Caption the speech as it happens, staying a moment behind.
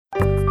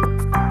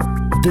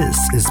This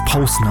is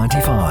Pulse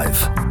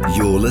 95.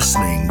 You're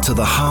listening to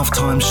the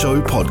Halftime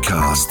Show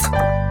podcast.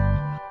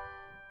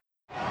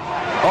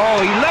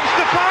 Oh, he loves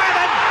to fire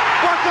and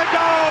what a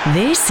goal!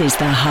 This is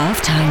the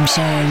Halftime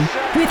Show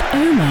with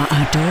Omar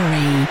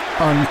Adori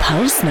on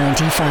Pulse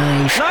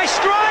 95. Nice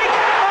strike!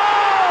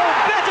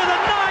 Oh, better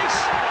than nice!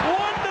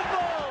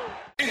 Wonderful!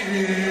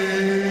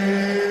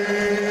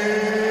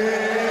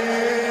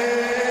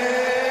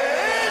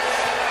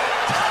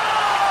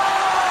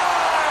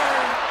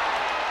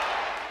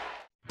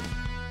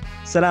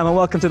 Salam and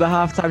welcome to the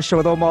Halftime Show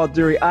with Omar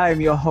Adori. I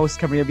am your host,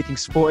 covering everything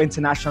sport,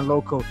 international,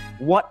 local.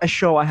 What a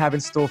show I have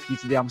in store for you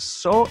today. I'm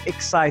so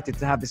excited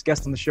to have this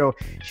guest on the show.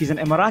 She's an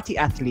Emirati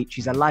athlete.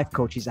 She's a life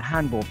coach. She's a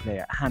handball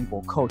player, a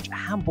handball coach, a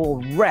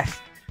handball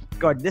ref.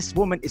 God, this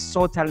woman is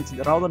so talented.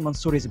 Rawdha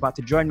Almutaiwei is about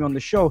to join me on the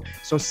show.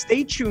 So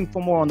stay tuned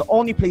for more on the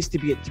only place to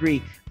be at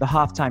 3, the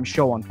Halftime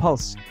Show on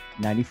Pulse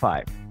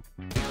 95.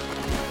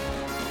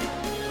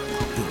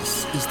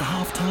 This is the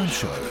Halftime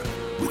Show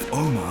with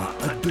Omar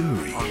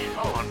Adori.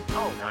 On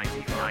Pulse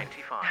 95.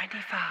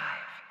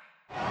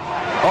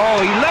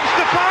 Oh, he loves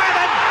to fire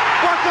and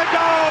what a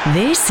goal!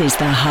 This is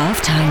the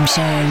Halftime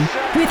Show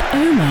with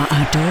Omar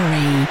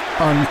Adori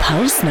on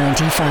Pulse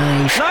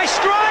 95. Nice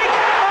strike!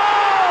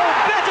 Oh,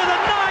 better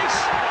than nice!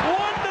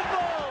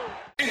 Wonderful!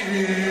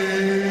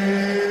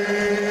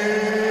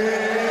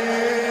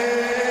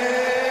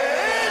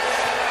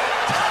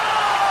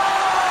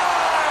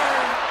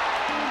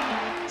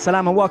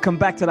 Salam and welcome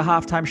back to the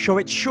Halftime Show.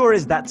 It sure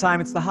is that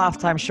time. It's the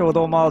Halftime Show with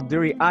Omar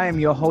Adori. I am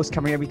your host,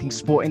 covering everything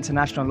sport,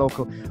 international,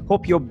 local.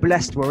 Hope you're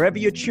blessed wherever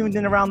you're tuned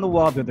in around the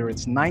world, whether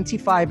it's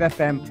 95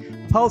 FM,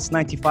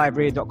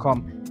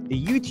 Pulse95Radio.com,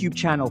 the YouTube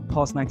channel,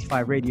 Pulse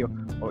 95 Radio,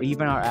 or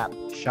even our app,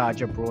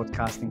 Sharjah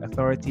Broadcasting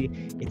Authority.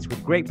 It's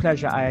with great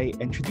pleasure I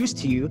introduce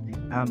to you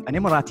an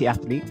Emirati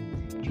athlete.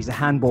 She's a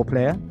handball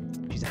player.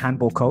 She's a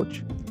handball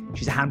coach.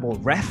 She's a handball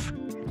ref.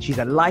 She's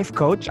a life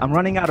coach. I'm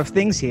running out of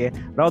things here.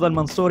 Rawdha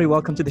Almutaiwei,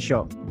 welcome to the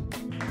show.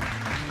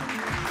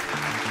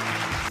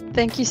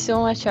 Thank you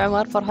so much,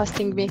 Omar, for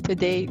hosting me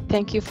today.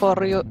 Thank you for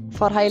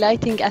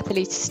highlighting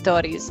athletes'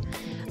 stories.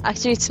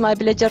 Actually, it's my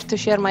pleasure to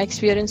share my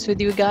experience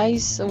with you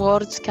guys.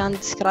 Words can't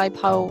describe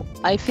how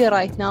I feel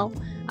right now.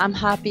 I'm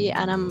happy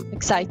and I'm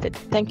excited.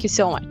 Thank you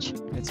so much.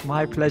 It's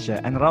my pleasure.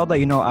 And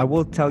Rawdha, I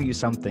will tell you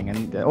something,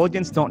 and the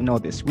audience don't know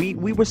this. We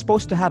were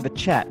supposed to have a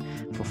chat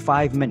for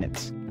 5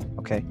 minutes,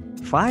 okay?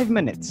 5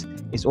 minutes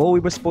is all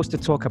we were supposed to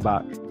talk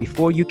about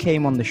before you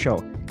came on the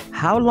show.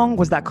 How long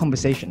was that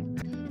conversation?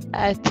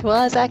 It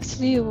was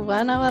actually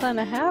 1 hour and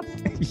a half.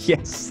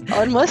 Yes.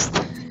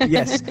 Almost.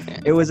 Yes.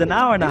 It was an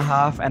hour and a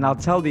half, and I'll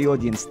tell the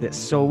audience this.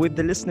 So with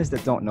the listeners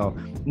that don't know,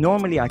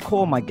 normally I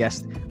call my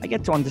guest, I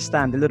get to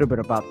understand a little bit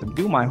about them,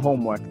 do my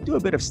homework, do a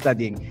bit of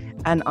studying,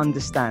 and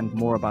understand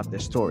more about their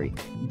story.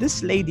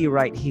 This lady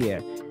right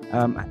here,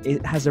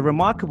 it has a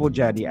remarkable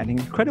journey and an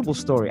incredible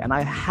story, and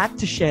I had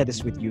to share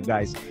this with you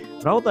guys.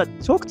 Rawdha,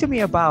 talk to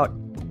me about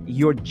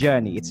your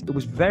journey. It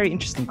was very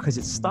interesting because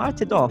it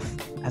started off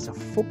as a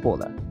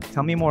footballer.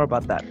 Tell me more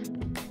about that.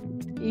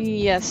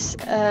 Yes,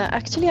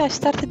 actually I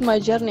started my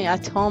journey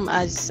at home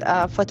as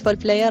a football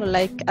player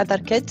like other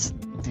kids.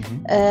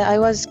 I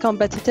was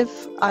competitive.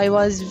 I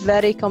was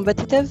very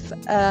competitive.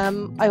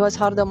 I was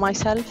hard on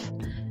myself.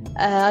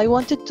 I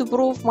wanted to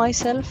prove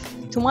myself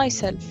to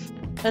myself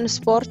in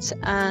sports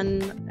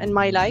and in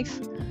my life.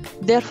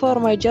 Therefore,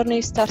 my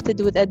journey started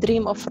with a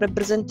dream of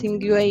representing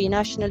UAE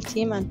national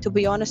team. And to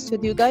be honest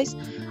with you guys,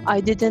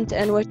 I didn't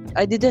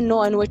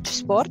know in which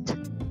sport.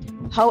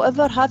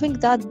 However, having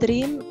that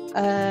dream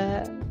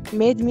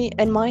made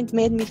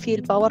me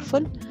feel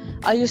powerful.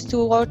 I used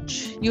to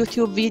watch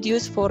YouTube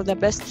videos for the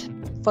best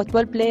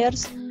football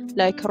players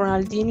like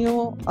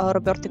Ronaldinho,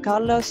 Roberto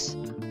Carlos,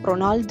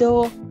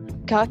 Ronaldo,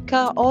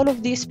 Kaká, all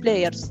of these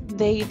players.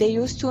 They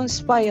used to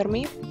inspire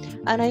me,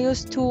 and I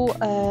used to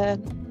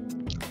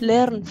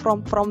learn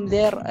from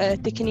their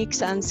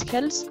techniques and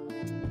skills.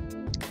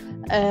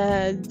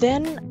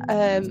 Then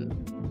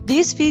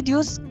these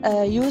videos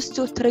used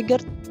to trigger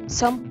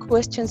some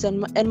questions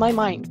in my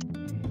mind,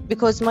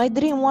 because my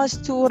dream was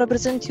to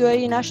represent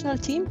UAE national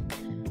team,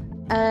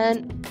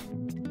 and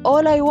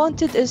all I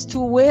wanted is to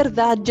wear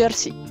that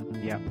jersey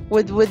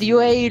with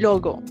UAE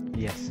logo.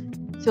 Yes.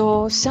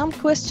 So some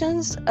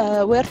questions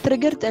were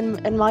triggered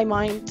in my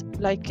mind,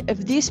 like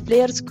if these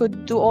players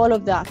could do all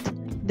of that,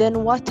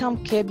 then what I'm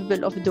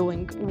capable of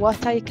doing,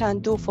 what I can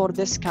do for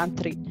this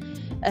country,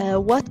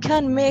 what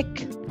can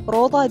make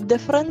Rawdha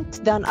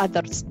different than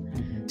others.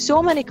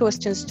 So many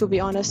questions, to be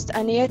honest,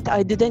 and yet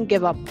I didn't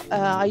give up.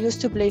 I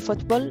used to play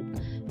football,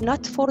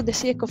 not for the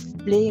sake of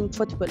playing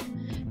football.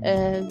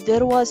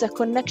 There was a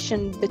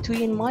connection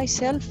between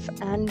myself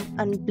and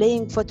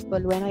playing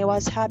football. When I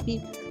was happy,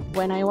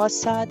 when I was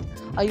sad,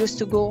 I used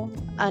to go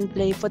and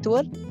play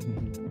football.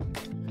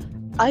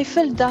 I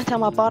felt that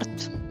I'm a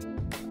part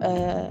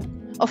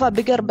of a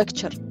bigger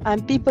picture,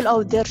 and people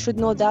out there should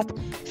know that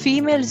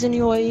females in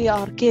UAE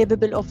are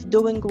capable of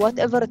doing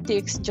whatever it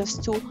takes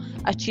just to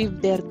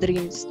achieve their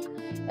dreams.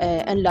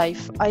 in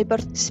life. I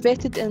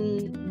participated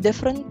in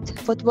different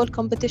football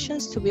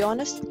competitions, to be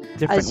honest.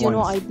 Different As you know,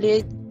 ones. I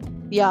played,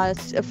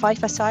 it's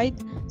 5-a-side,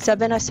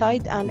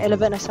 7-a-side, and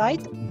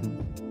 11-a-side.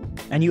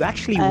 And you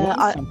actually won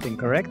I- something,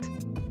 correct?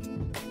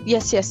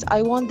 Yes,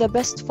 I won the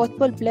best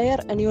football player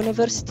in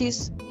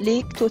Universities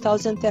League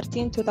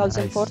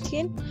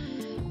 2013-2014.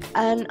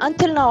 And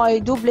until now, I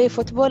do play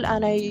football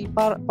and I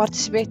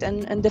participate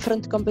in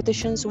different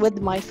competitions with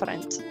my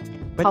friends.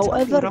 But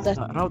However,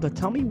 Rawdha,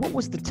 tell me, what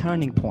was the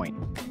turning point?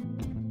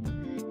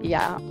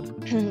 Yeah,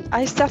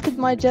 I started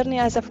my journey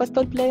as a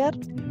football player.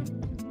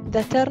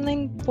 The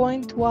turning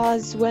point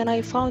was when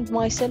I found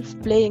myself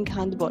playing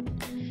handball.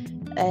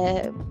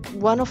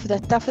 One of the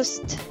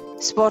toughest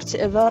sports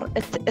ever.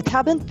 It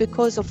happened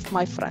because of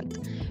my friend.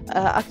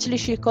 Actually,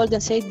 she called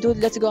and said, dude,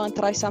 let's go and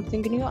try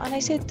something new. And I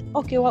said,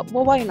 okay,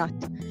 why not?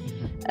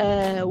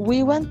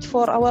 We went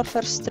for our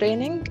first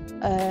training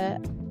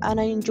and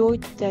I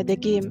enjoyed the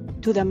game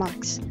to the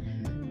max.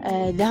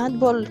 The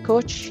handball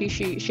coach,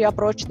 she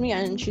approached me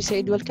and she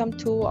said, welcome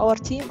to our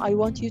team. I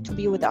want you to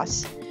be with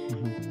us.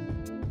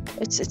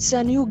 It's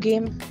a new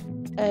game,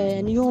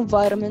 a new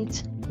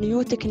environment,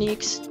 new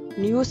techniques,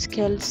 new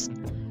skills.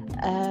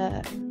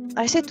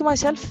 I said to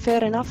myself,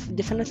 fair enough,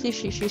 definitely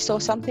she saw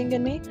something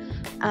in me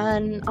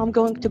and I'm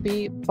going to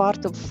be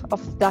part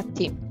of that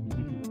team.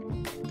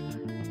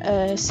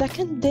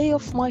 Second day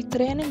of my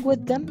training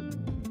with them,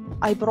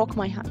 I broke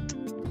my hand.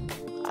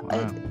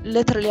 Wow.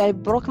 Literally, I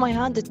broke my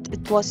hand.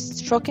 It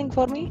was shocking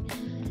for me.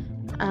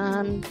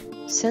 And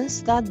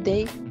since that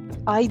day,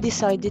 I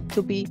decided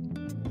to be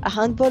a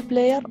handball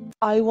player.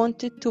 I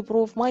wanted to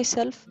prove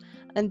myself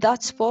in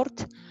that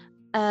sport.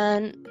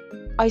 And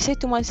I said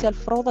to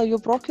myself, Rawdha, you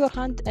broke your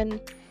hand in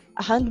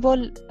a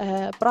handball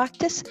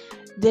practice,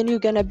 then you're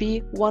gonna be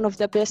one of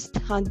the best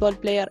handball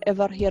player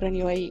ever here in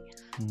UAE.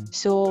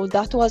 So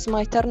that was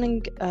my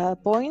turning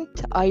point.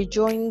 I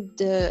joined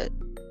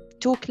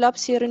 2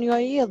 clubs here in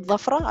UAE,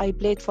 Dhafra. I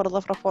played for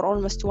Dhafra for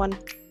almost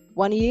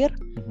one year.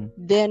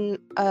 Then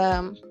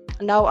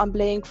now I'm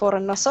playing for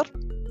Al-Nasr.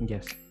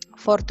 Yes.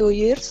 For 2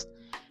 years.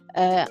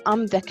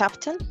 I'm the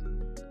captain,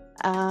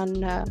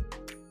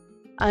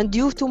 and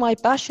due to my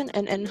passion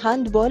in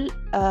handball,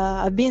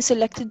 I've been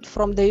selected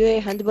from the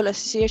UAE Handball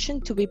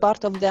Association to be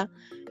part of the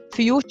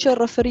Future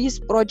Referees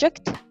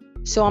project.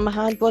 So I'm a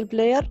handball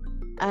player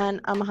and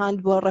I'm a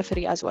handball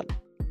referee as well.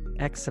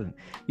 Excellent.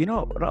 You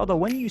know, Rawdha,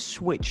 when you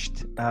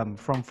switched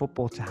from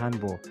football to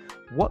handball,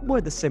 what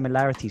were the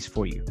similarities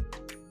for you?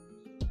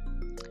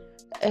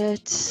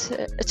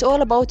 It's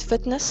all about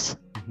fitness,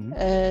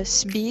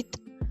 speed,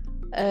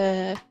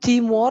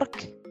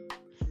 teamwork,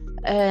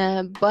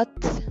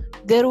 but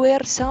there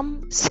were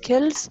some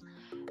skills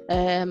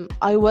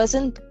I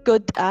wasn't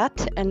good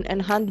at in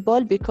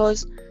handball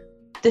because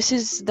this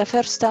is the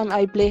first time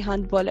I play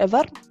handball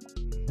ever.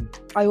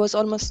 I was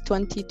almost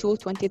 22,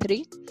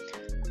 23.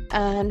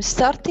 And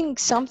starting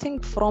something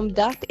from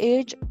that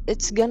age,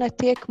 it's gonna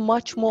take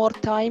much more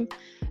time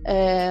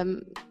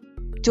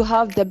to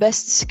have the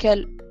best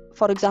skill,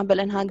 for example,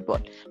 in handball.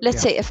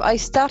 Let's say if I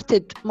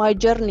started my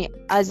journey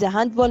as a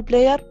handball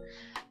player,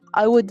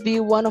 I would be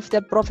one of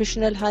the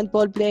professional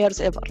handball players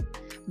ever.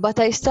 But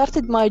I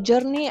started my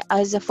journey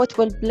as a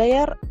football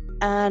player,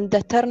 and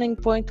the turning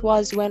point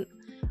was when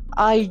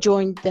I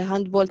joined the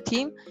handball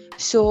team.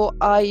 So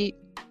I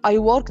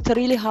worked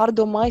really hard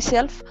on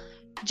myself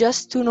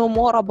just to know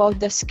more about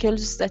the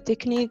skills, the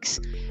techniques.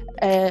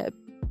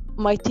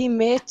 My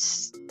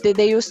teammates,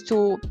 they used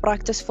to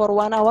practice for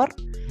 1 hour.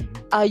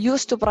 I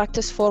used to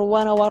practice for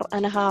 1 hour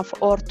and a half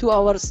or 2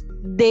 hours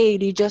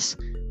daily, just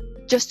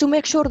to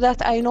make sure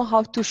that I know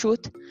how to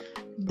shoot.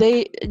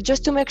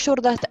 Just to make sure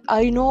that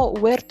I know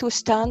where to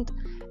stand,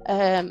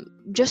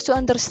 just to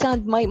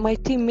understand my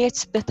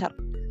teammates better.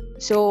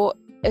 So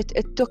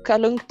it took a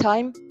long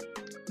time,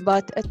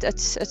 but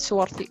it's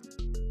worthy.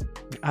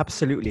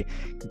 Absolutely.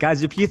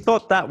 Guys, if you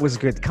thought that was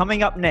good,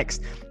 coming up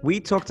next, we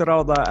talked to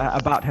Rawdha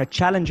about her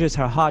challenges,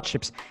 her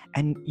hardships,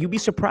 and you'll be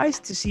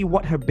surprised to see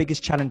what her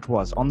biggest challenge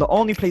was on the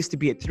only place to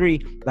be at 3,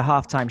 the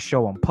Halftime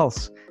Show on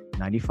Pulse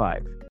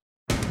 95.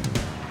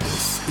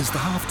 This is the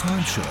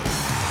Halftime Show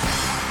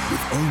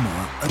with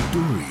Omar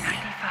Adouri.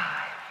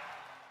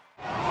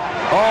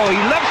 Oh, he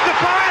loves the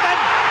fire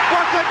and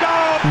what a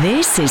goal!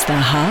 This is the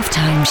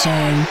Halftime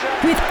Show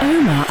with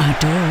Omar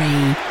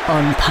Adouri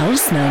on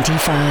Pulse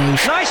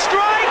 95. Nice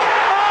strike!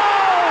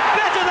 Oh,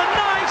 better than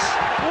nice!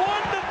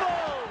 Wonderful!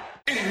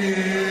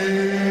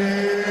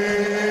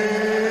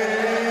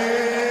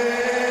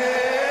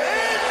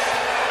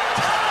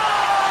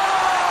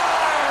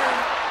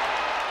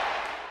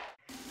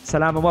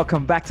 Salam and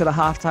welcome back to the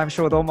Halftime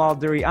Show with Omar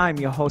Adouri. I'm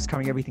your host,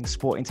 covering everything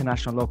sport,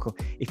 international, local.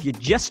 If you're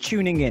just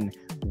tuning in,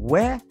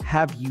 where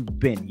have you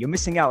been? You're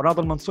missing out.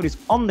 Rawdha Almutaiwei is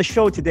on the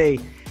show today,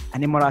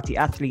 an Emirati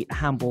athlete,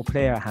 handball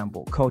player,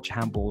 handball coach,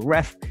 handball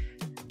ref,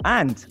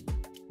 and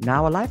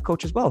now a life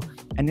coach as well.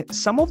 And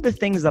some of the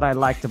things that I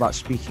liked about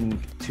speaking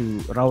to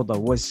Rawdha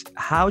was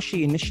how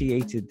she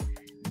initiated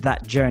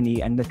that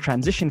journey and the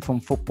transition from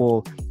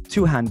football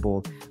to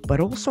handball, but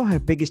also her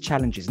biggest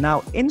challenges.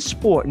 Now, in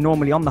sport,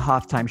 normally on the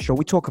halftime show,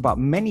 we talk about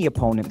many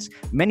opponents,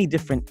 many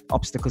different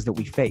obstacles that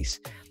we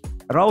face.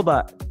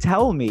 Rawdha,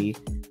 tell me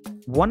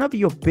one of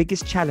your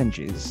biggest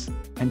challenges,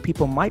 and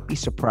people might be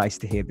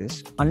surprised to hear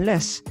this,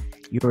 unless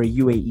you're a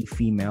UAE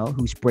female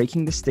who's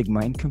breaking the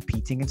stigma in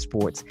competing in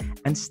sports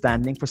and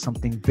standing for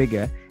something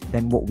bigger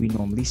than what we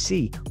normally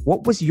see.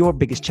 What was your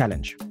biggest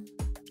challenge?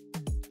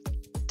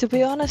 To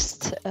be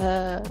honest,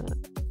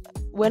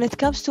 when it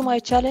comes to my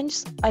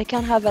challenges, I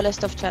can have a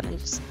list of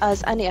challenges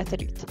as any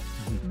athlete.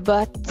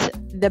 But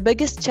the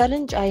biggest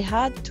challenge I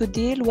had to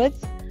deal with,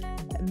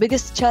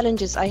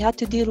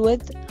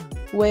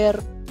 were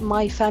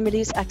my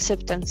family's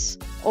acceptance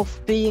of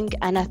being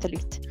an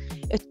athlete.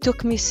 It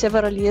took me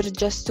several years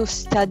just to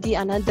study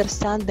and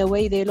understand the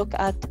way they look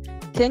at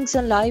things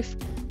in life.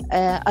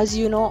 As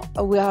you know,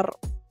 we are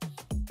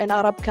an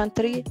Arab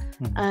country,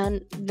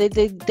 and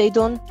they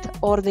don't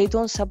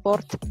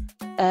support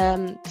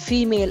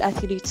female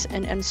athletes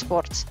in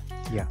sports.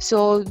 Yeah.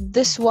 So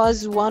this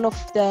was one of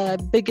the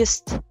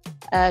biggest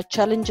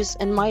challenges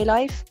in my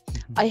life.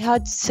 I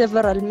had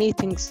several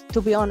meetings,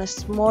 to be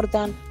honest, more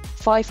than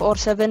 5 or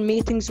 7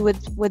 meetings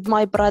with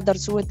my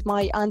brothers, with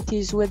my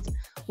aunties, with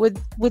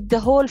the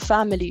whole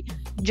family,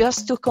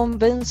 just to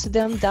convince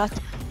them that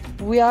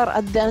we are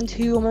at the end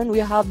human. We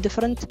have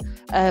different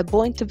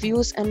point of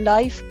views in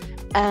life,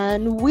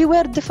 and we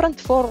were different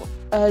for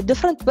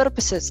different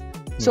purposes.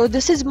 So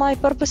this is my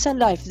purpose in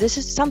life. This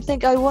is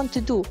something I want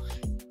to do.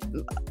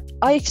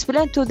 I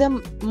explained to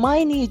them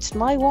my needs,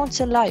 my wants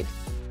in life.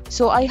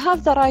 So I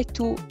have the right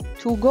to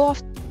go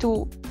off,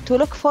 to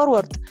look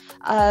forward.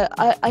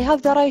 I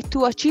have the right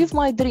to achieve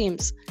my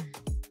dreams.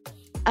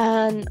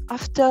 And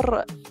after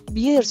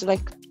years,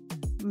 like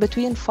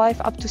between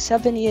 5 up to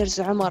 7 years,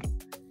 Umar,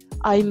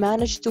 I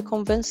managed to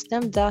convince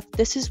them that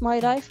this is my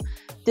life,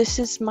 this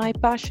is my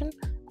passion,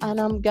 and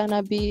I'm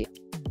gonna be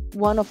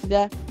one of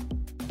the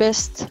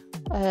best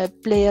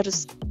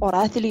players or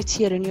athletes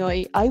here in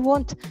UAE.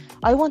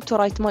 I want to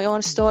write my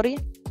own story,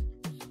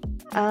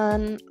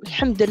 and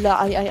alhamdulillah,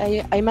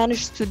 I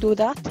managed to do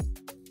that.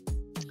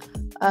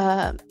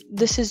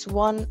 This is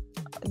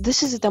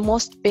the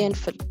most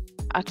painful,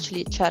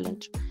 actually,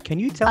 challenge. Can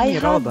you tell me,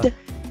 Rawdha,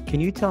 can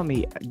you tell me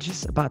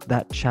just about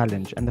that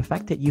challenge and the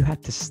fact that you had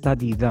to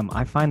study them?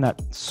 I find that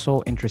so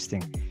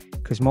interesting,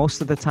 because most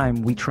of the time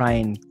we try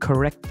and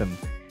correct them,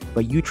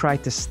 but you try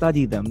to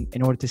study them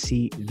in order to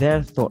see their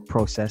thought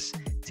process,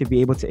 to be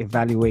able to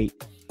evaluate,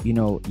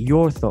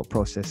 your thought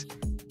process.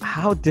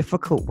 How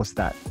difficult was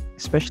that,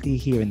 especially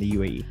here in the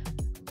UAE?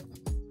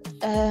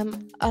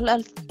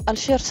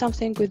 I'll share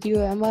something with you,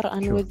 Umar,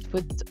 and Sure.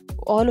 with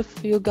all of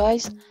you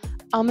guys.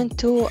 I'm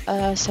into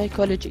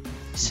psychology.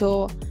 So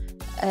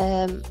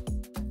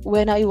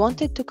when I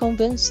wanted to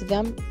convince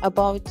them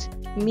about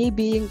me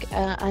being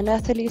an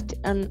athlete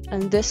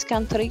in this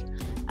country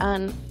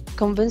and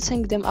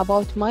convincing them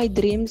about my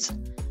dreams,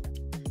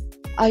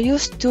 I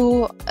used to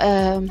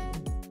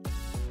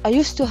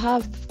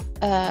have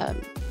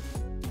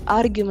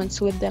arguments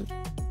with them,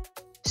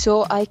 so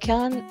I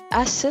can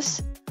assess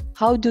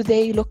how do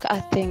they look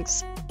at things,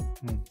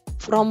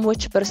 from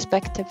which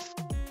perspective.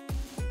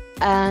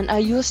 And I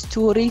used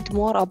to read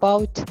more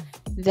about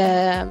the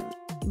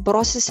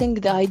processing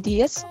the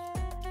ideas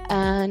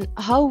and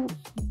how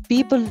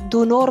people do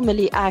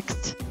normally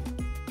act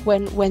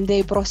when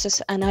they process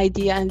an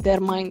idea in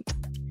their mind.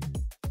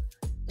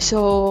 So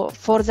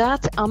for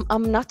that,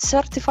 I'm not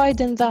certified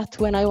in that.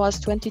 When I was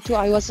 22,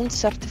 I wasn't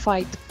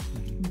certified.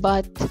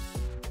 But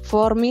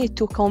for me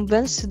to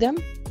convince them,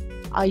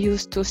 I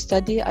used to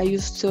study, I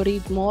used to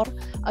read more,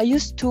 I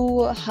used to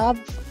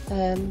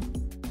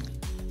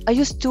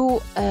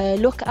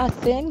look at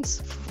things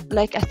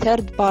like a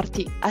third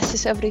party,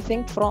 assess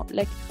everything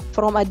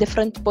from a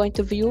different point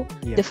of view,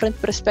 different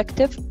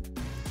perspective.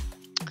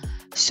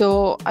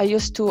 So I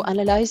used to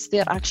analyze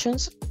their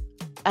actions,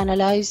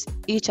 analyze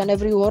each and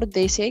every word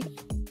they say.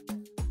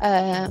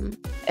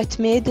 It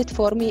made it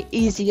for me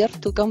easier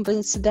to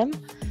convince them.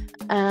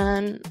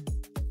 And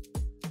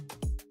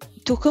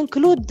to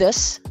conclude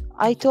this,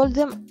 I told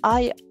them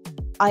I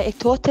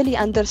totally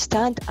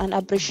understand and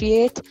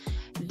appreciate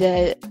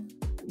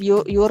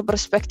your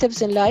perspectives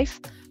in life.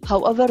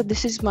 However,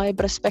 this is my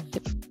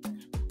perspective,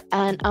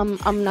 and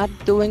I'm not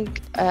doing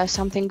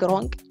something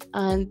wrong.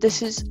 And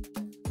this is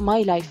my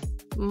life.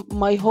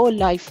 My whole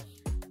life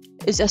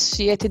is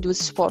associated with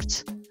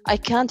sports. I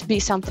can't be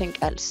something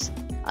else.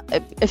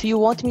 If you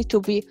want me to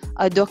be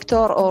a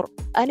doctor or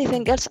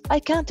anything else, I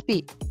can't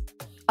be.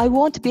 I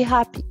won't be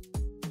happy.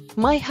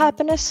 My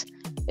happiness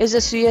is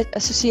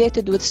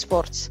associated with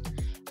sports.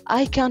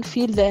 I can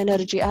feel the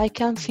energy. I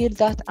can feel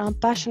that I'm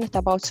passionate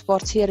about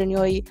sports here in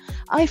UAE.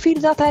 I feel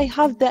that I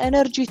have the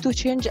energy to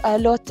change a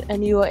lot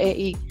in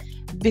UAE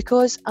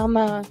because I'm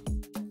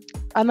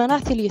an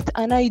athlete,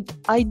 and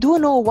I do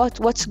know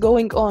what's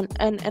going on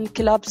in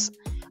clubs.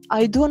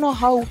 I do know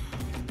how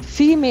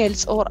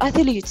females or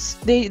athletes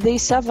they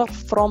suffer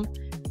from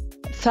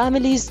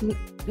families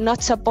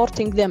not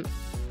supporting them.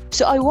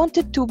 So I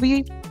wanted to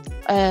be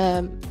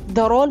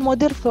the role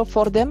model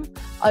for them.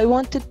 I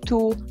wanted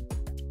to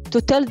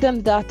tell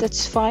them that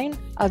it's fine.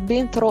 I've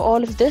been through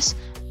all of this,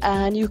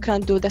 and you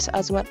can do this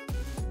as well.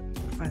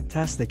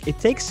 Fantastic.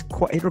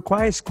 It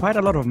requires quite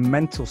a lot of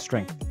mental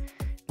strength.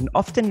 And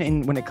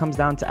often when it comes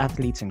down to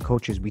athletes and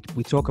coaches, we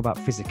talk about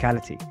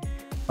physicality.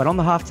 But on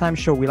the Halftime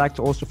Show, we like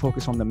to also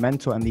focus on the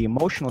mental and the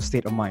emotional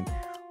state of mind.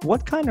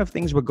 What kind of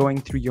things were going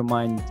through your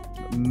mind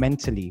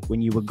mentally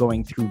when you were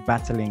going through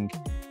battling,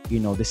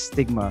 the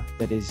stigma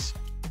that is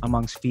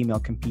amongst female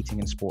competing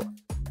in sport?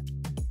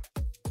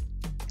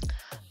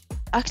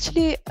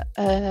 Actually,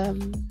 I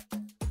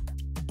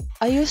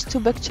used to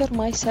picture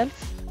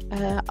myself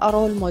a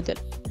role model.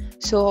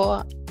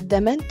 So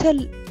the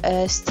mental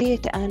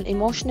state and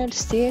emotional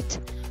state,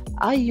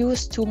 I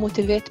used to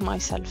motivate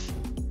myself.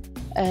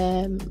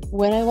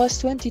 When I was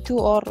 22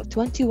 or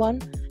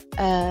 21,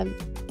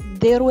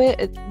 there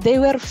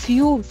were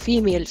few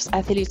females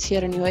athletes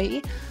here in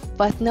UAE,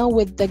 but now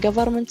with the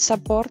government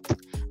support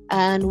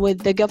and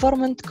with the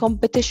government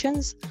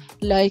competitions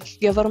like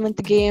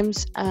government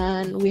games,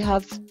 and we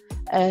have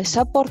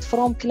support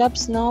from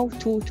clubs now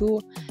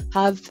to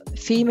have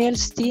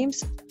females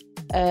teams,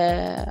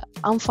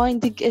 I'm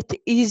finding it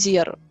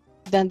easier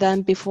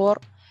than before.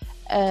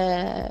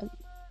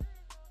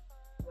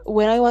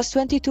 When I was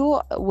 22,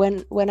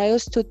 when I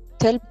used to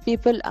tell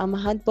people I'm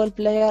a handball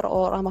player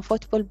or I'm a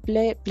football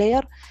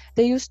player,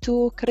 they used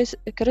to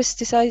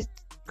criticize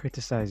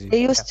you.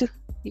 They used to,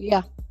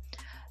 yeah.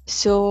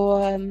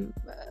 So,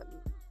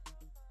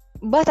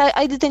 but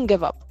I didn't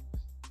give up.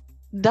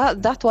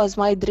 That was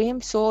my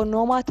dream. So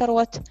no matter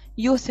what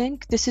you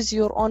think, this is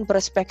your own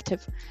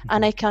perspective,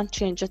 and I can't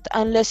change it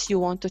unless you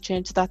want to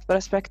change that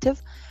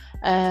perspective.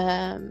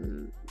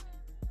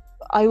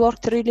 I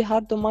worked really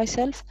hard on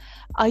myself.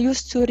 I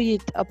used to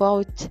read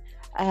about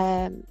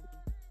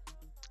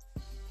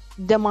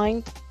the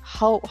mind,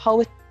 how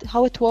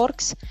it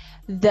works,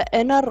 the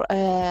inner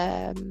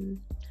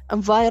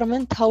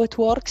environment, how it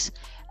works.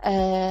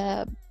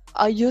 I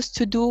used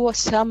to do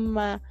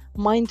some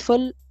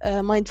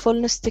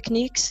mindfulness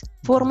techniques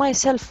for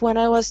myself when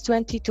I was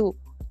 22.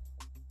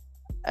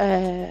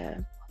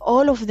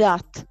 All of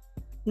that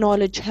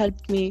knowledge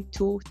helped me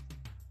to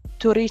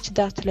reach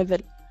that level.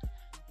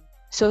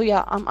 So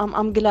yeah,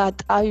 I'm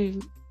glad.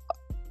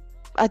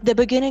 At the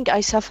beginning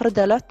I suffered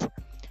a lot.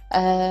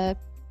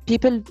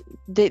 People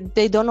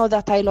they don't know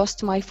that I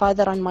lost my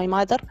father and my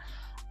mother.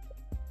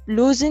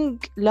 Losing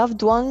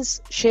loved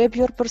ones shape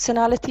your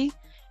personality.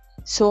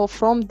 So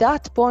from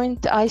that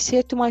point, I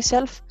say to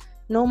myself,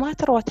 no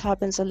matter what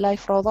happens in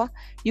life, Rawdha,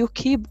 you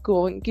keep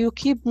going, you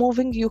keep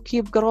moving, you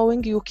keep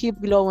growing, you keep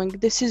glowing.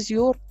 This is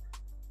your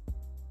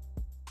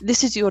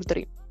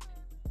dream.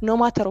 No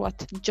matter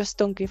what, just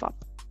don't give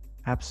up.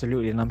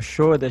 Absolutely. And I'm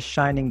sure they're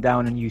shining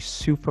down on you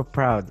super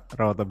proud,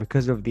 Rawdha,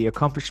 because of the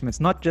accomplishments,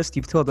 not just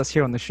you've told us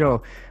here on the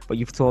show, but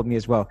you've told me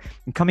as well.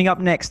 And coming up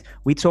next,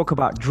 we talk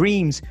about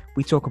dreams,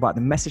 we talk about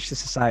the message to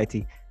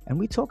society, and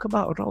we talk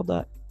about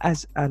Rawdha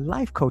as a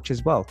life coach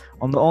as well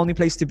on the only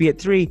place to be at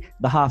 3,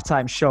 the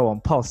Halftime Show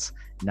on Pulse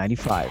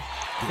 95.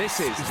 This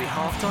is the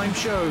Halftime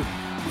Show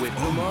with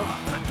Omar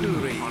and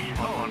Nouri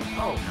on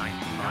Pulse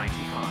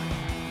 95.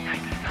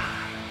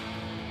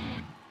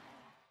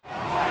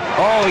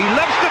 Oh, he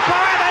loves the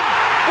fire and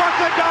what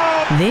a goal!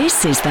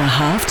 This is the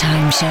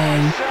Halftime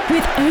Show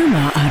with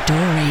Omar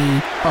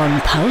Adori on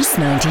Pulse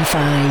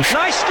 95.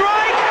 Nice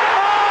strike!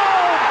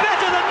 Oh,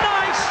 better than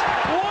nice!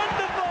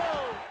 Wonderful!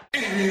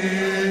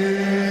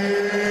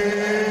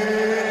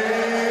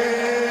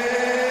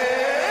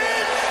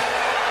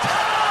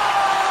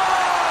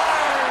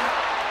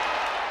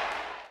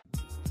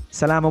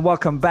 Salam and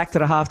welcome back to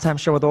the Halftime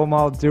Show with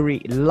Omar Duri,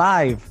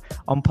 live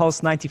on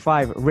Pulse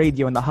 95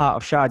 radio in the heart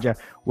of Sharjah.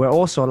 We're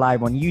also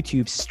live on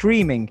YouTube,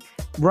 streaming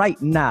right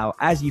now,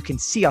 as you can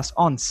see us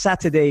on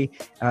Saturday.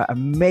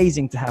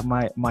 Amazing to have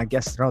my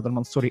guest Rawdha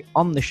Almutaiwei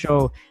on the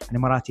show, an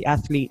Emirati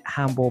athlete,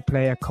 handball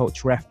player,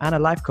 coach, ref, and a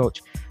life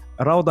coach.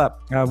 Rawdha,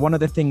 one of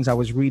the things I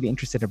was really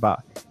interested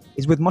about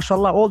is with,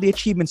 mashallah, all the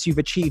achievements you've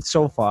achieved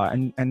so far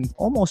and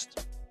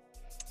almost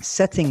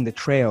setting the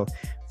trail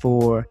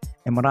for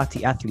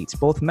Emirati athletes,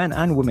 both men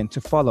and women,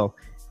 to follow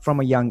from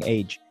a young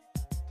age.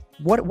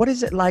 What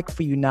is it like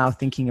for you now,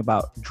 thinking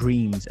about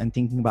dreams and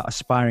thinking about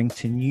aspiring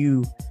to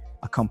new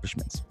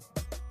accomplishments?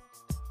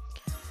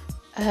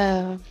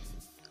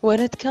 When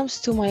it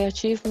comes to my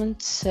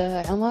achievements,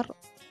 Omar,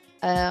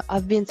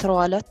 I've been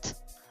through a lot.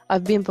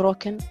 I've been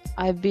broken.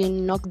 I've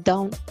been knocked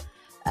down.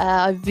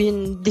 I've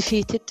been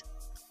defeated.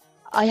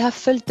 I have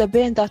felt the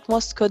pain that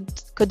most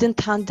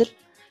couldn't handle.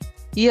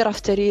 Year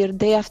after year,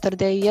 day after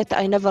day, yet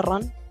I never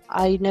run.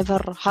 I never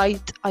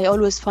hide. I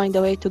always find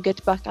a way to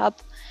get back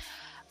up.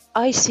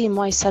 I see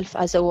myself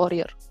as a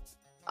warrior.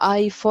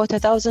 I fought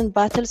 1,000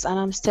 battles and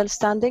I'm still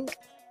standing.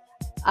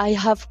 I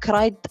have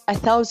cried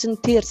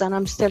 1,000 tears and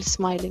I'm still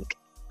smiling.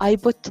 I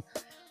put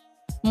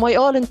my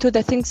all into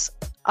the things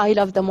I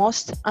love the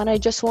most, and I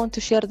just want to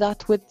share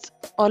that with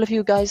all of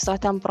you guys,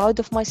 that I'm proud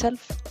of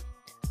myself.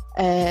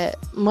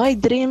 My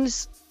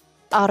dreams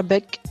are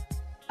big,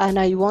 and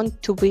I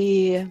want to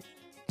be,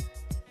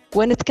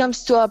 when it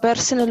comes to a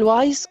personal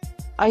wise,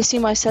 I see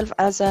myself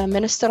as a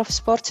minister of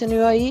sports in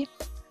UAE.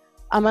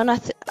 I'm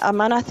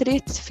an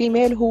athlete,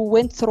 female, who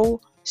went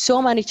through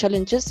so many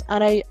challenges,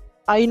 and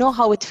I know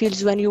how it feels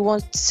when you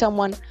want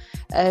someone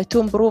to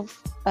improve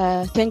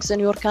things in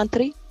your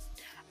country.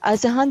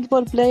 As a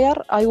handball player,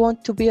 I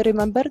want to be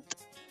remembered.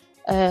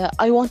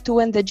 I want to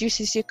win the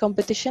GCC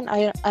competition,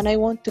 and I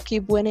want to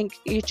keep winning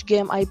each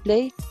game I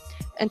play.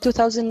 In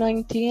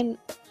 2019,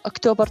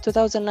 October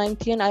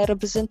 2019, I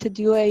represented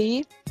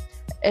UAE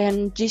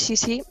in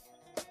GCC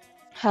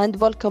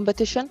handball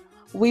competition.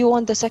 We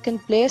won the second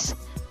place.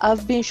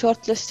 I've been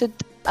shortlisted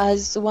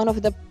as one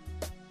of the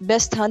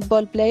best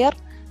handball player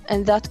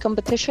in that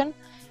competition.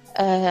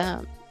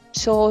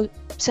 So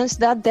since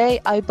that day,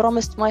 I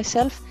promised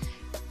myself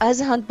as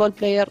a handball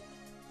player,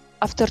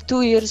 after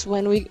 2 years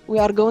when we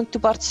are going to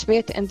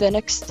participate in the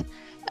next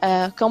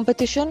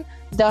competition,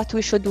 that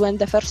we should win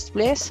the first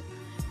place.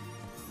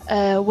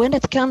 When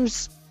it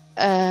comes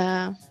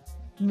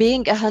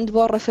being a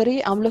handball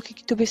referee, I'm looking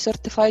to be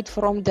certified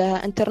from the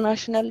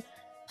International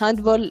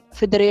Handball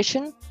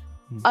Federation.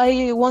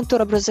 I want to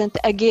represent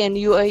again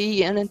UAE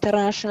in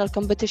international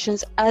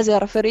competitions as a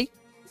referee.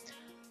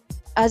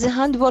 As a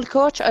handball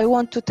coach, I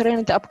want to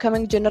train the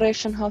upcoming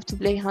generation how to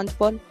play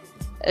handball.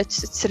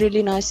 It's a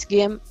really nice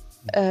game.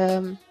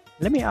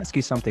 Let me ask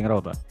you something,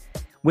 Rawdha.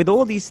 With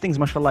all these things,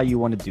 mashallah, you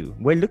want to do,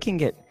 we're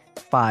looking at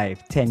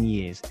 5-10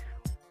 years.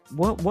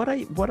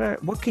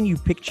 What can you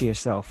picture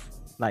yourself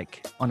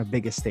like on a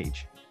bigger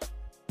stage?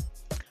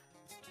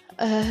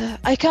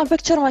 I can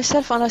picture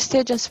myself on a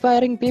stage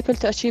inspiring people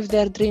to achieve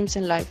their dreams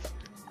in life.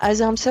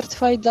 As I'm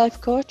certified life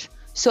coach,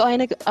 so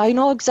I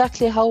know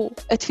exactly how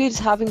it feels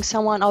having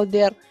someone out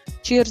there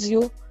cheers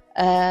you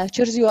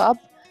up,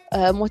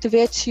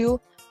 motivates you,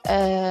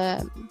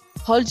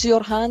 holds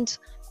your hand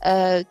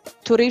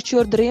to reach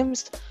your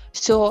dreams.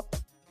 So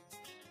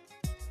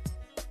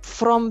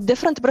from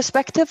different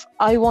perspective,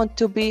 I want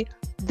to be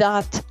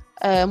that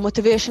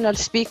motivational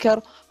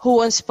speaker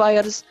who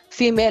inspires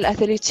female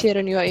athletes here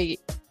in UAE.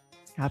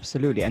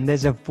 Absolutely. And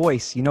there's a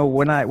voice, you know,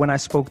 when I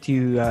spoke to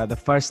you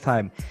the first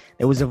time,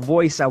 there was a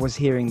voice I was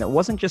hearing that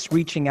wasn't just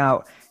reaching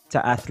out to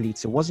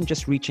athletes. It wasn't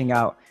just reaching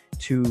out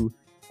to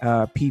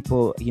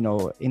people, you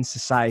know, in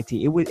society.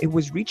 It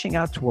was reaching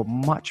out to a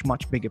much,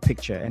 much bigger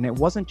picture. And it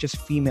wasn't just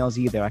females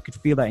either. I could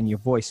feel that in your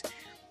voice.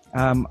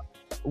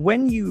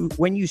 When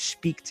you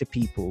speak to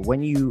people,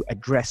 when you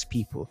address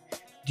people,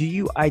 do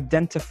you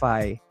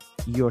identify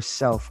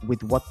yourself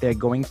with what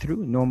they're going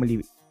through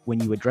normally when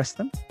you address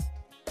them?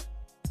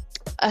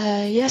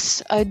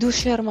 Yes, I do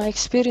share my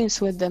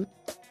experience with them,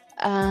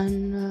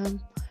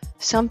 and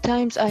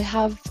sometimes I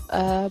have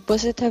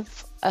positive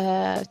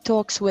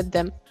talks with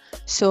them.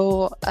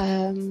 So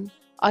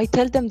I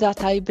tell them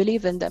that I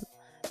believe in them.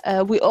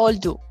 We all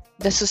do.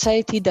 The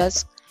society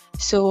does.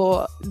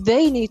 So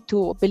they need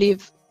to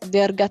believe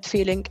their gut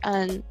feeling,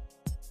 and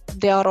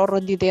they are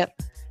already there.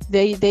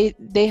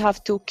 They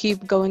have to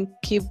keep going,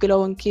 keep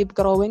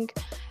growing,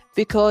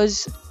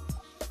 because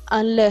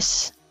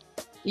unless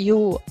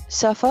you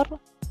suffer,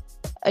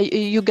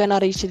 you're gonna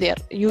reach there.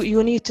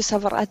 You need to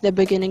suffer at the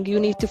beginning. You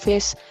need to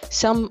face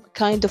some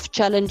kind of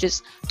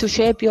challenges to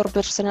shape your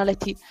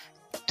personality,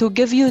 to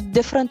give you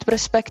different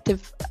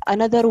perspective,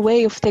 another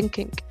way of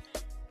thinking,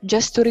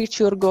 just to reach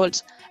your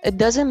goals. It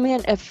doesn't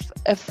mean if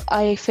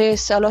I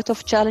face a lot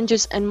of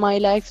challenges in my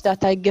life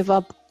that I give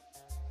up.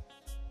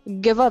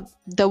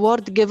 The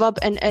word give up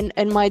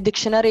in my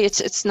dictionary,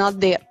 it's not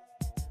there.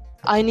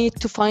 I need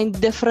to find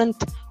different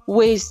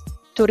ways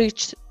to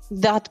reach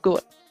that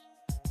goal.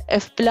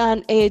 If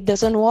plan A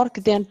doesn't work,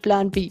 then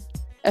plan B.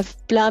 If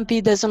plan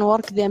B doesn't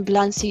work, then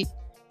plan C.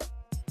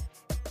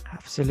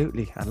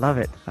 Absolutely. I love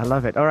it.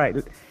 All right.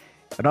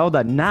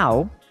 Rawdha,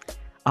 now,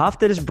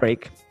 after this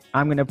break,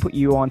 I'm going to put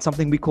you on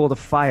something we call the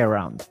fire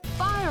round.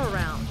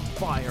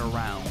 Fire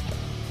round.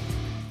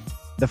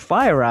 The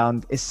fire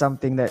round is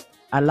something that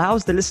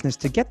allows the listeners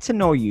to get to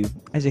know you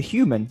as a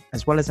human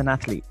as well as an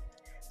athlete.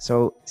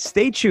 So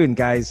stay tuned,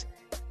 guys.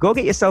 Go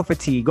get yourself a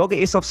tea, go get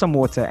yourself some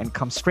water, and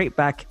come straight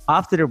back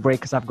after the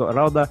break, because I've got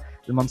Rawdha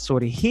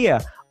Almutaiwei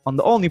here on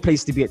the only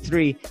place to be at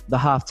 3, the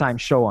halftime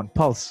show on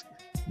Pulse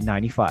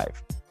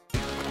 95.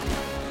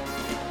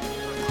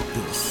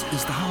 This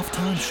is the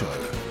halftime show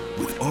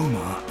with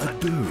Omar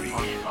Adouri.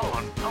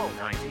 On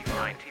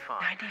 95.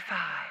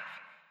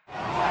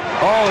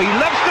 Oh, he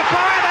loves the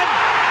fire, and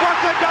what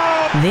a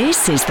goal! This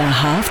is the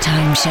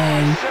halftime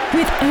show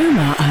with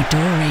Omar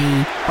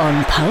Adouri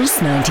on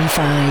Pulse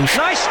 95.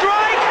 Nice strike!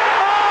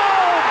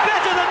 Oh,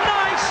 better than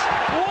nice!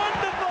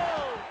 Wonderful!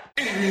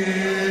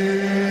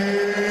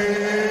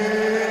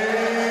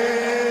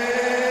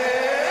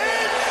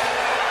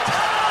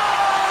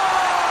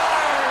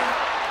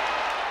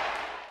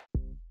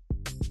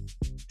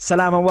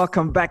 Salam and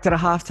welcome back to the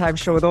halftime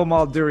show with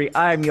Omar Adouri.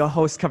 I am your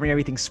host, covering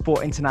everything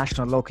sport,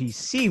 international, local. You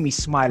see me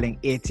smiling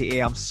ear to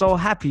ear. I'm so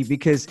happy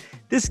because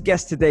this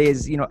guest today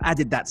is,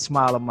 added that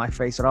smile on my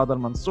face. Rawdha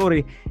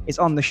Almutaiwei is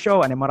on the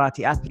show, an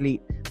Emirati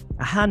athlete.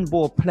 a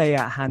handball player,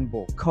 a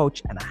handball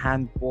coach, and a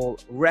handball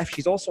ref.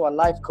 She's also a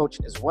life coach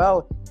as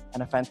well,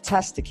 and a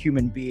fantastic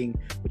human being,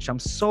 which I'm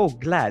so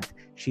glad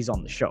she's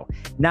on the show.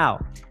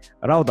 Now,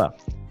 Rawdha,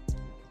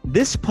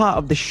 this part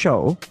of the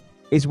show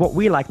is what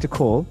we like to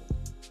call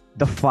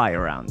the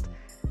fire round.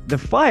 The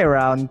fire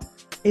round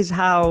is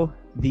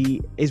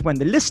when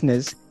the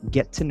listeners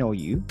get to know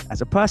you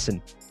as a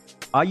person.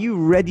 Are you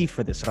ready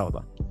for this,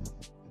 Rawdha?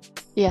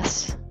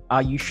 Yes.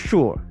 Are you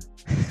sure?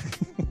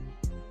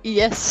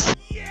 Yes.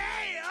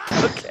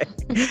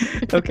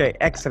 Okay,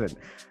 excellent.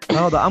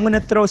 Rawdha, I'm going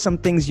to throw some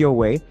things your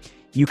way.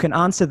 You can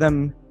answer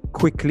them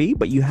quickly,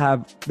 but you have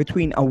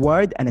between a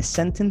word and a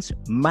sentence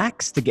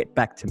max to get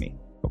back to me.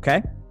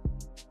 Okay?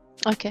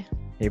 Okay.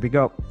 Here we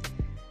go.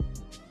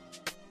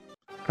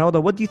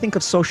 Rawdha, what do you think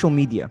of social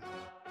media?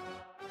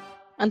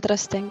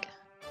 Interesting.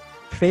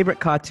 Favorite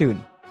cartoon?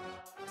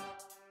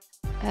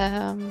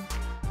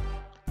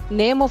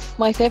 Name of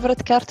my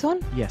favorite cartoon?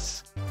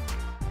 Yes.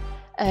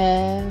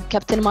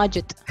 Captain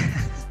Majid.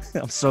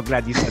 I'm so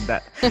glad you said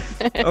that.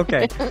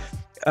 Okay.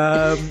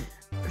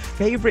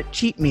 Favorite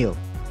cheat meal?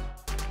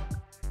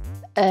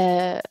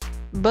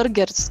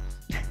 Burgers.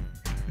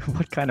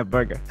 What kind of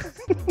burger?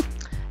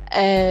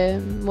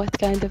 What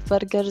kind of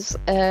burgers?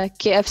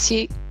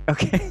 KFC.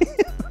 Okay.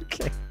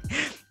 Okay.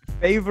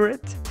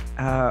 Favorite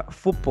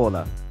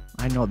footballer?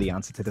 I know the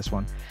answer to this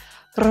one.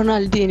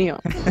 Ronaldinho.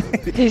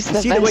 He's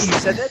the See best. the way you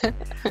said it?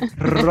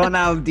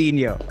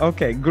 Ronaldinho.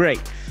 Okay,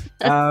 great.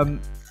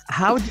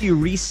 How do you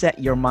reset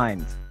your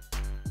mind?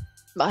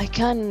 I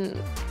can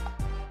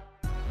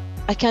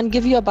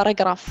give you a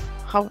paragraph.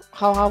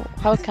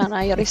 How can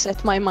I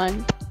reset my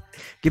mind?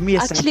 Give me a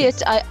Actually,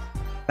 sentence.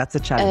 That's a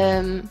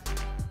challenge.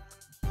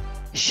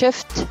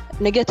 Shift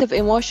negative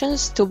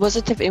emotions to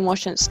positive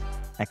emotions.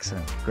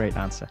 Excellent. Great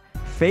answer.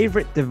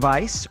 Favorite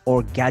device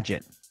or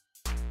gadget?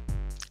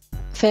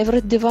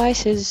 Favorite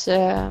device is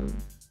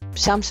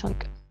Samsung.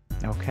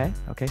 Okay.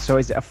 So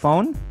is it a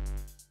phone?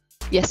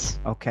 Yes.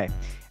 Okay.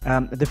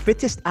 The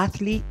fittest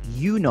athlete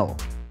you know?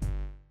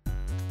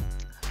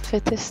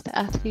 Fittest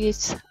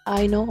athletes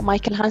I know,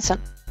 Michael Hansen.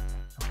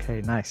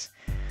 Okay, nice.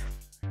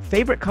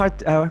 Favorite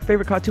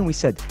cartoon we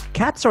said,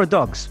 cats or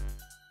dogs?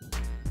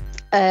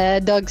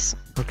 Dogs.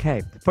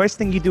 Okay. First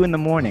thing you do in the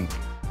morning?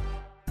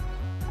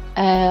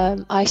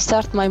 I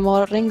start my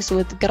mornings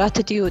with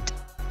gratitude.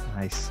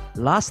 Nice.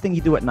 Last thing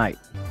you do at night?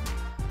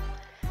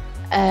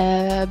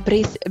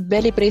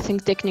 Belly breathing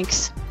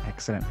techniques.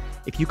 Excellent.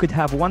 If you could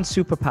have one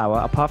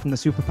superpower apart from the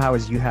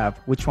superpowers you have,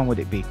 which one would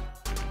it be?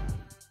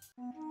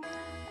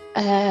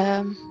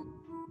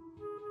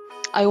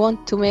 I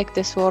want to make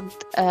this world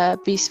a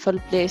peaceful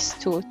place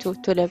to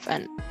live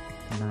in.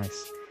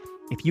 Nice.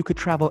 If you could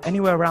travel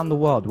anywhere around the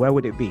world, where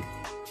would it be?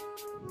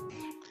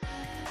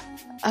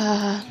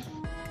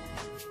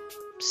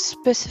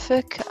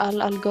 Specific,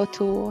 I'll go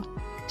to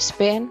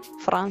Spain,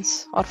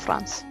 France.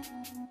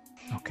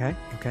 Okay.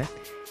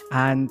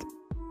 And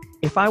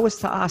if I was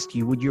to ask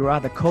you, would you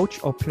rather coach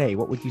or play?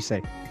 What would you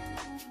say?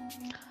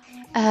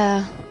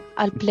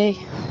 I'll play.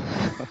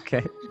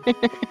 Okay.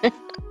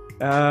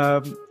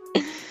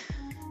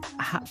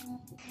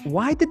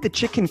 Why did the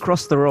chicken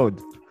cross the road?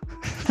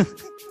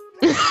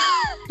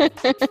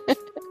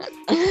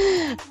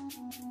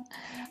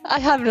 I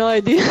have no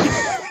idea.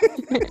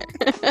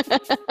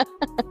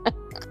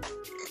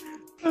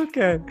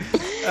 Okay.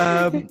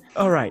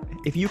 All right.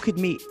 If you could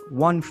meet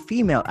one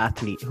female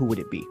athlete, who would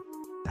it be?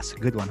 That's a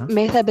good one, huh?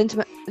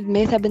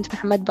 ميثا بنت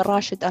محمد بن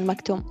راشد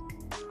المكتوم.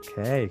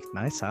 Okay,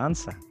 nice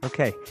answer.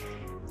 Okay.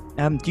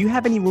 Do you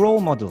have any role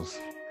models?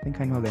 I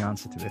think I know the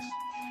answer to this.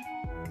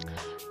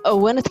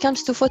 When it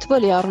comes to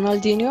football, yeah,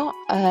 Ronaldinho.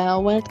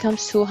 When it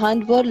comes to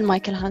handball,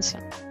 Michael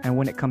Hansen. And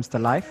when it comes to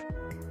life?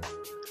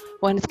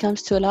 When it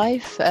comes to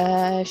life,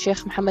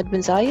 Sheikh Mohammed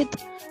bin Zayed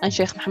and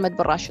Sheikh Mohammed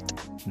bin Rashid.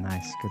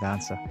 Nice, good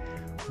answer.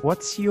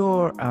 What's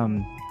your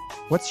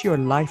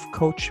life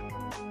coach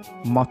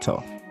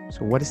motto?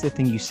 So what is the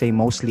thing you say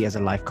mostly as a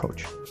life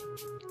coach?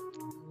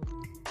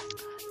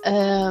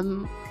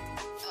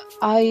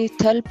 I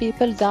tell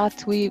people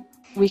that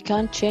we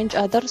can't change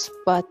others,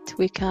 but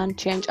we can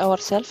change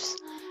ourselves.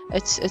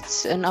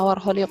 It's in our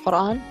Holy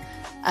Quran,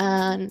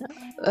 and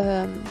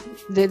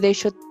they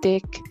should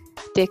take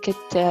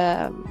it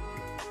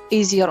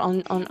easier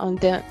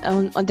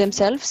on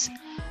themselves.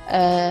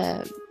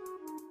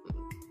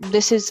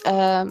 This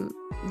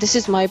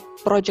is my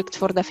project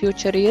for the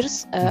future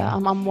years.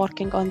 I'm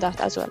working on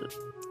that as well.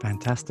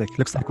 Fantastic.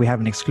 Looks like we have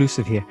an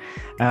exclusive here.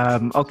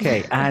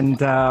 Okay, and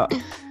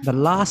the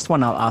last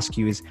one I'll ask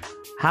you is,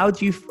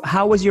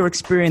 how was your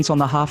experience on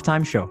the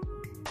halftime show?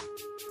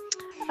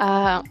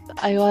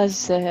 I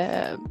was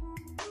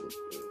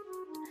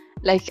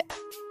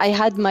I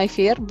had my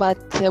fear, but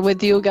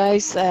with you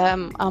guys,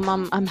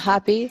 I'm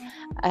happy.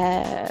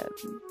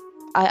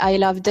 I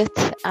loved it,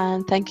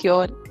 and thank you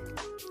all.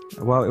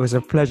 Well, it was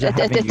a pleasure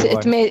having you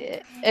on.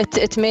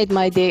 It made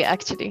my day,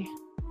 actually.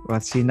 Well,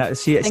 see,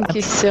 Thank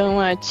you so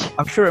much.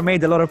 I'm sure it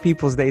made a lot of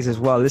people's days as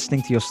well.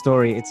 Listening to your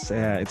story,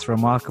 it's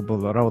remarkable,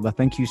 Rawdha.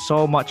 Thank you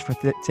so much for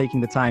taking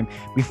the time.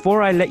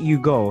 Before I let you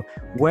go,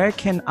 where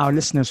can our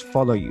listeners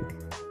follow you?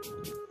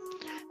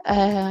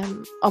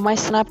 On my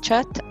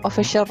Snapchat,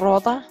 official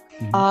Rawdha,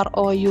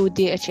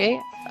 Roudha,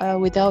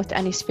 without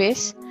any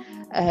space.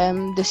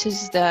 This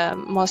is the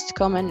most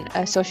common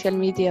social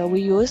media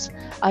we use.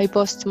 I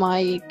post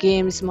my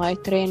games, my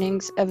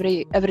trainings,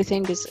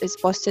 everything is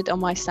posted on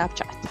my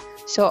Snapchat.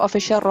 So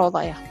official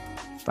Rawdha, yeah.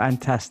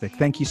 Fantastic.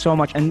 Thank you so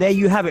much. And there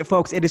you have it,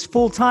 folks. It is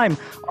full time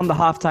on the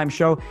Halftime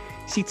Show.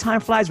 See, time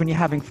flies when you're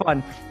having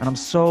fun. And I'm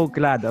so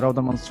glad that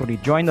Rawdha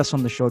Mansouri joined us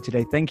on the show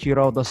today. Thank you,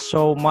 Rawdha,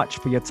 so much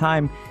for your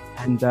time.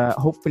 And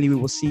hopefully we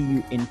will see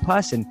you in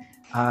person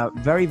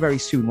very, very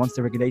soon once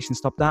the regulations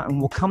stop that. And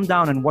we'll come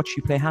down and watch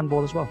you play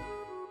handball as well.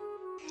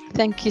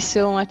 Thank you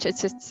so much.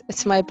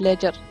 It's my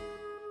pleasure.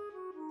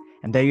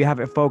 And there you have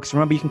it, folks.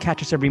 Remember, you can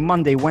catch us every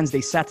Monday, Wednesday,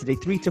 Saturday,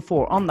 3 to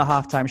 4 on the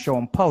Halftime Show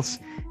on Pulse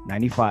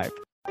 95.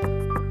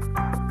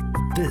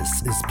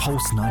 This is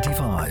Pulse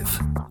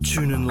 95.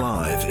 Tune in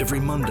live every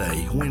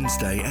Monday,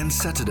 Wednesday and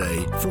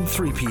Saturday from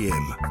 3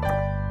 p.m.